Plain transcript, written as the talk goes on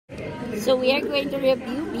So we are going to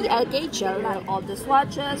review BLK gel on all the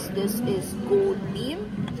swatches. This is Gold Beam.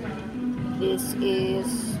 This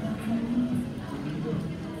is...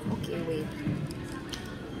 okay, wait.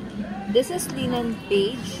 This is Linen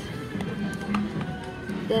Beige.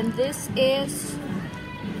 Then this is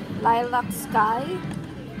Lilac Sky.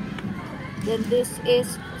 Then this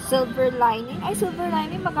is Silver Lining. Ay, Silver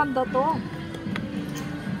Lining, maganda to.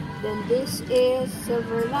 Then this is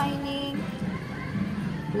Silver Lining.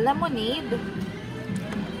 Lemonade.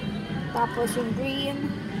 Tapos yung green.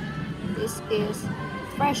 This is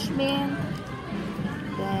Fresh Mint.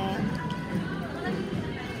 Then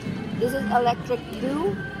this is Electric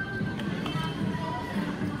Blue.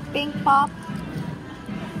 Pink Pop.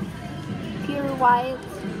 Pure White.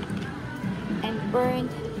 And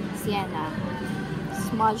Burnt Sienna.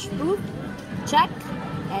 Smudge Proof. Check.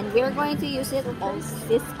 And we're going to use it on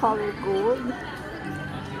this color gold.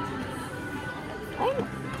 Ay,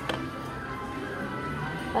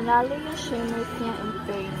 panalo yung shimmers niya in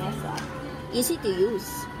fairness. Easy to use.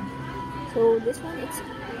 So this one, it's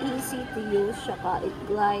easy to use. Saka it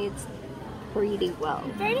glides really well.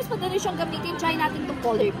 In fairness, madali siyang gamitin. Try natin itong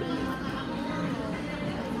color pink.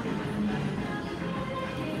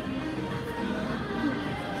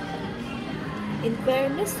 In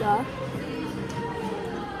fairness,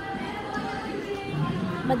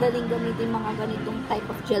 madaling gamitin mga ganitong type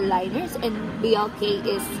of gel liners, and BLK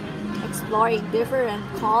is exploring different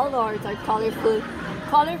colors or colorful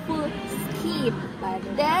scheme. But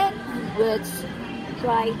then let's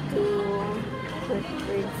try to put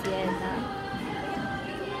Sienna.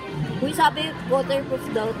 Uy, sabi waterproof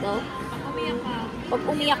daw to. Pag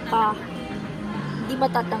umiyak ka, hindi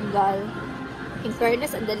matatanggal. In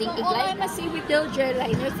fairness, ang daling i-glide. All I must say with the gel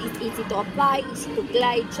liners, it's easy to apply, easy to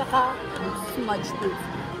glide, tsaka smudge proof.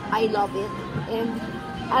 I love it, and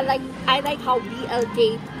I like how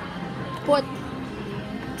BLK put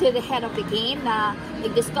to the head of the game na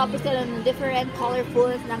nag-discover sila ng different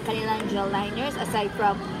colorfuls ng kanilang gel liners aside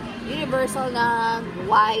from universal na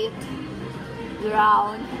white,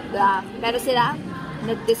 brown, black. Pero sila,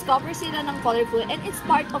 nag-discover sila ng colorful, and it's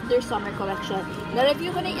part of their summer collection.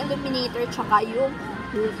 Na-review ko na yung illuminator tsaka yung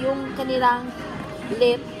kanilang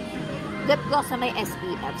lip gloss na may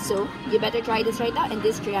SPF. So, you better try this right now, and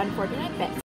this 349 pesos.